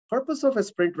purpose of a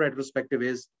sprint retrospective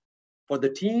is for the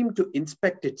team to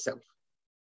inspect itself.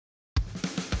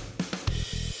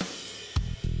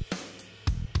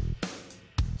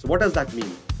 So what does that mean?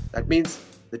 That means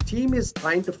the team is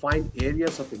trying to find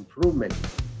areas of improvement.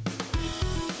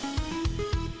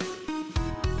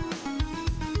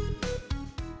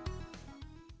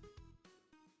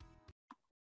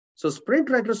 So sprint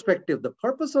retrospective, the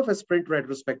purpose of a sprint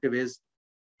retrospective is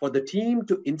for the team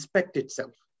to inspect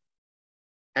itself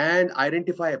and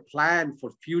identify a plan for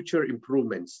future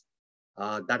improvements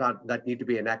that need to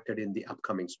be enacted in the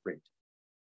upcoming sprint.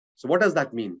 So what does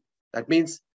that mean? That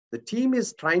means the team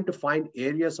is trying to find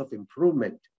areas of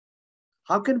improvement.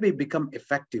 How can we become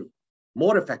effective,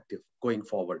 more effective going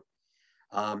forward?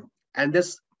 And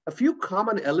there's a few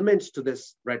common elements to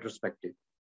this retrospective.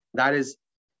 That is,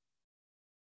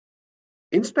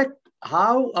 inspect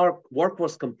how our work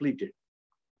was completed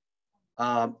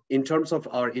in terms of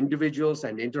our individuals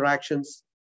and interactions,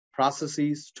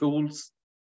 processes, tools.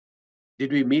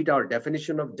 Did we meet our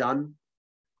definition of done?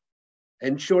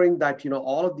 Ensuring that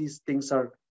all of these things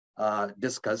are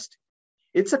discussed.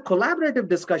 It's a collaborative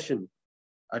discussion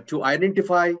to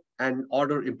identify and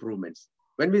order improvements.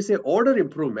 When we say order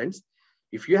improvements,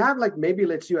 if you have maybe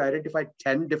let's you identify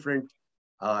 10 different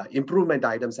improvement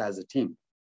items as a team.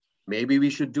 Maybe we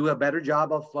should do a better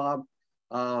job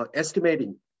of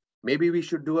estimating. Maybe we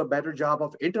should do a better job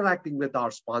of interacting with our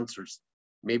sponsors.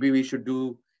 Maybe we should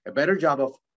do a better job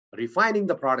of refining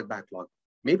the product backlog.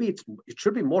 Maybe it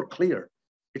should be more clear.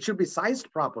 It should be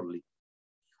sized properly.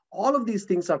 All of these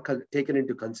things are taken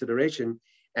into consideration,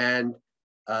 and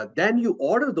then you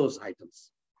order those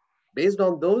items. Based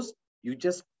on those, you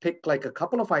just pick a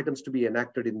couple of items to be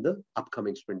enacted in the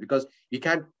upcoming sprint, because you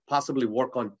can't possibly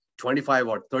work on 25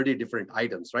 or 30 different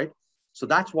items, right? So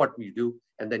that's what we do,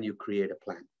 and then you create a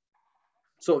plan.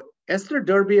 So Esther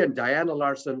Derby and Diana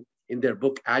Larson in their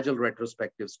book, Agile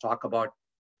Retrospectives, talk about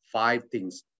 5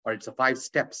 things, or it's 5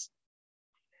 steps.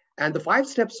 And the 5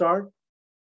 steps are: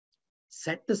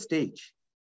 set the stage.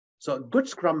 So a good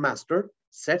Scrum Master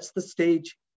sets the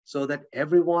stage so that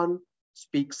everyone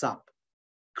speaks up,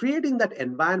 creating that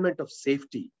environment of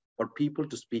safety for people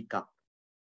to speak up.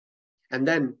 And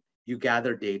then you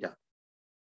gather data.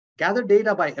 Gather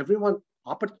data by everyone,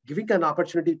 giving an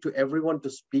opportunity to everyone to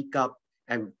speak up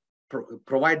and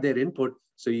provide their input.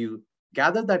 So you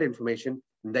gather that information,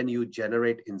 and then you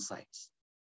generate insights.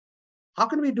 How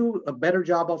can we do a better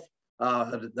job of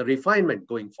the refinement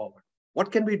going forward?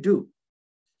 What can we do?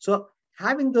 So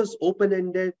having those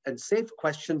open-ended and safe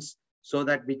questions so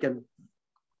that we can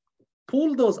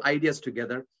pull those ideas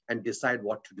together and decide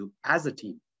what to do as a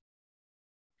team.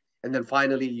 And then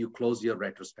finally, you close your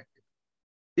retrospective.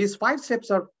 These 5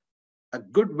 steps are a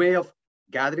good way of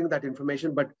gathering that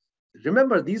information. But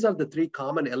remember, these are the 3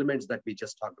 common elements that we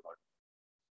just talked about.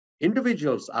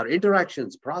 Individuals, our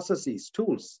interactions, processes,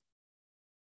 tools.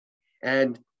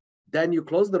 And then you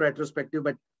close the retrospective,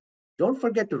 but don't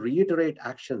forget to reiterate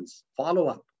actions, follow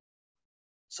up.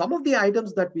 Some of the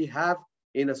items that we have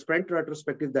in a sprint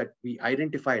retrospective that we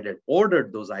identified and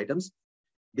ordered those items,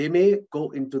 they may go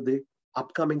into the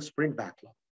upcoming sprint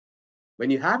backlog. When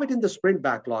you have it in the sprint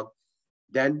backlog,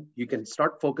 then you can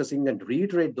start focusing and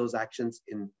reiterate those actions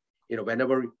in,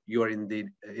 whenever you're in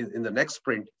the next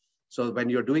sprint. So when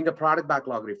you're doing a product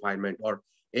backlog refinement or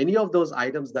any of those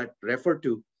items that refer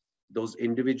to those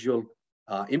individual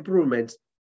improvements,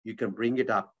 you can bring it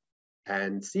up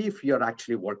and see if you're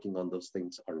actually working on those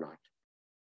things or not.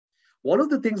 One of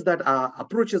the things that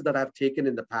approaches that I've taken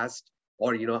in the past,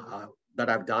 or that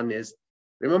I've done is,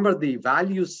 remember the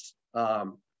values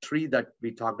tree that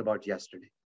we talked about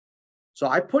yesterday. So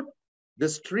I put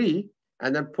this tree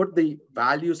and then put the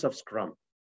values of Scrum.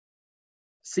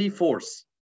 C, force,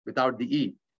 without the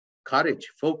E.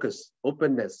 Courage, focus,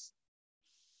 openness,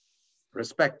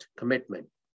 respect, commitment.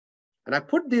 And I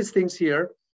put these things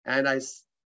here, and I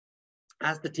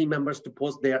asked the team members to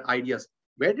post their ideas.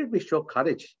 Where did we show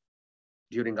courage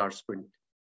during our sprint?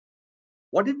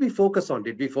 What did we focus on?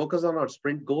 Did we focus on our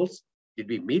sprint goals? Did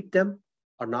we meet them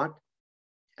or not?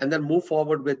 And then move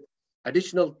forward with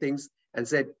additional things and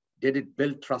said, did it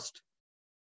build trust?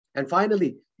 And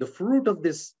finally, the fruit of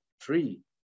this tree.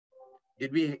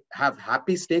 Did we have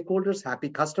happy stakeholders, happy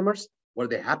customers? Were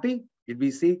they happy? Did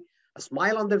we see a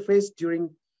smile on their face during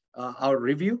our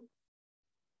review?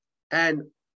 And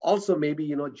also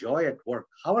maybe, joy at work.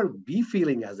 How are we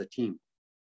feeling as a team?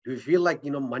 Do we feel like,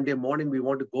 Monday morning we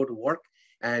want to go to work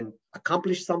and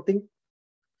accomplish something?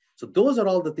 So those are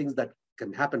all the things that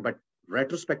can happen, but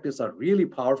retrospectives are really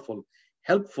powerful,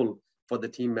 helpful for the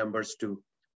team members to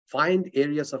find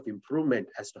areas of improvement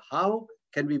as to how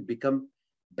can we become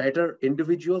better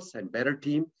individuals and better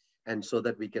team, and so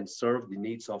that we can serve the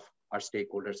needs of our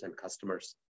stakeholders and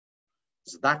customers.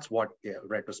 So that's what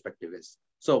retrospective is.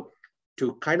 So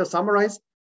to kind of summarize,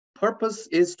 purpose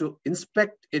is to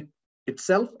inspect it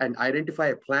itself and identify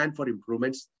a plan for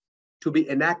improvements to be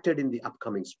enacted in the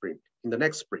upcoming sprint, in the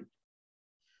next sprint.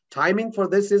 Timing for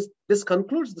this is, this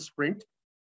concludes the sprint,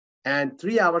 and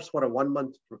 3 hours for a 1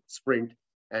 month sprint,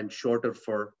 and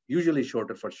usually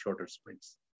shorter for shorter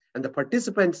sprints. And the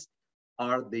participants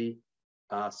are the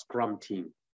Scrum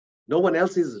team. No one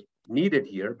else is needed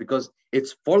here because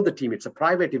it's for the team. It's a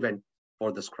private event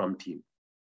for the Scrum team.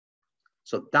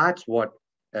 So that's what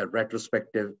a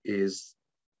retrospective is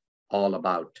all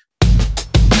about.